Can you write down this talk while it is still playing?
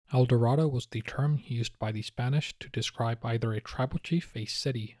El Dorado was the term used by the Spanish to describe either a tribal chief, a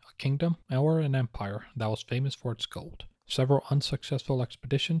city, a kingdom, or an empire that was famous for its gold. Several unsuccessful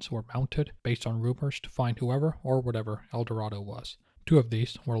expeditions were mounted based on rumors to find whoever or whatever El Dorado was. Two of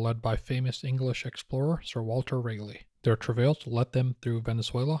these were led by famous English explorer Sir Walter Raleigh. Their travails led them through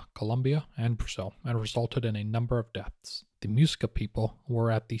Venezuela, Colombia, and Brazil, and resulted in a number of deaths. The Muisca people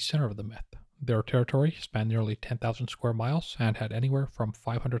were at the center of the myth. Their territory spanned nearly 10,000 square miles and had anywhere from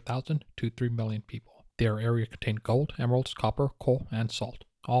 500,000 to 3 million people. Their area contained gold, emeralds, copper, coal, and salt,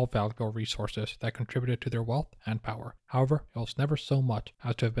 all valuable resources that contributed to their wealth and power. However, it was never so much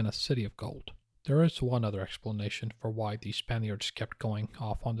as to have been a city of gold. There is one other explanation for why the Spaniards kept going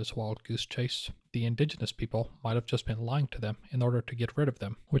off on this wild goose chase. The indigenous people might have just been lying to them in order to get rid of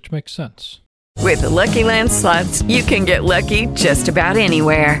them, which makes sense. With the Lucky Land Slots, you can get lucky just about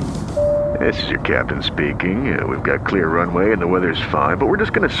anywhere. This is your captain speaking. We've got clear runway and the weather's fine, but we're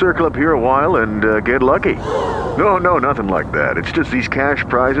just going to circle up here a while and get lucky. No, nothing like that. It's just these cash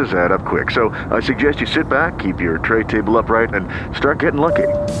prizes add up quick. So I suggest you sit back, keep your tray table upright, and start getting lucky.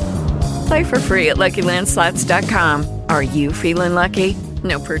 Play for free at LuckyLandSlots.com. Are you feeling lucky?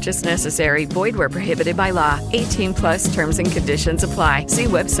 No purchase necessary. Void where prohibited by law. 18+ terms and conditions apply. See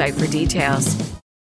website for details.